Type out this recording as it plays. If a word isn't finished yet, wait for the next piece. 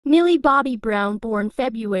Millie Bobby Brown, born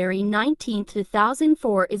February 19,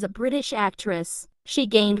 2004, is a British actress. She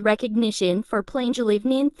gained recognition for playing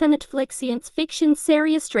Julian in the Netflix science fiction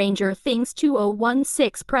series Stranger Things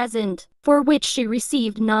 2016 present, for which she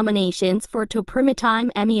received nominations for 2 Primetime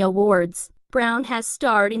Emmy Awards. Brown has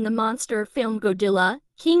starred in the monster film Godzilla,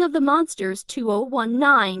 King of the Monsters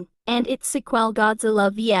 2019, and its sequel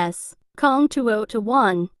Godzilla vs. Kong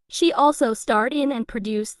 2021. She also starred in and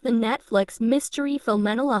produced the Netflix mystery film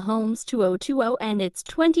Enola Holmes 2020 and its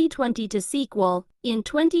 2022 sequel. In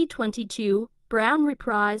 2022, Brown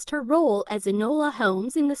reprised her role as Enola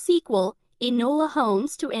Holmes in the sequel, Enola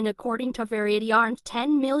Holmes 2, and according to Variety earned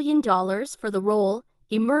 $10 million for the role,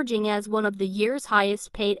 emerging as one of the year's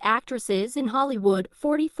highest-paid actresses in Hollywood.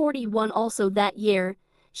 4041 Also that year,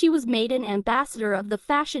 she was made an ambassador of the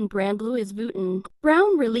fashion brand Louis Vuitton.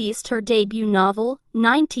 Brown released her debut novel,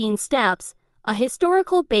 19 Steps, a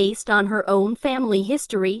historical based on her own family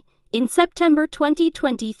history, in September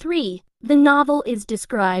 2023. The novel is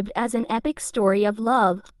described as an epic story of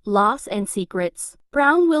love, loss, and secrets.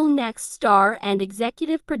 Brown will next star and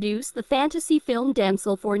executive produce the fantasy film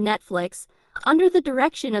Damsel for Netflix, under the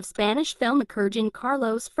direction of Spanish filmmaker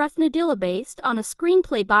Carlos Fresnadillo, based on a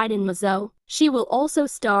screenplay by Dan Mazo. She will also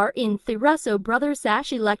star in The Russo Brothers'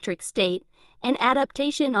 Electric State, an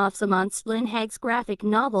adaptation of Simon Steinhage's graphic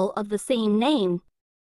novel of the same name.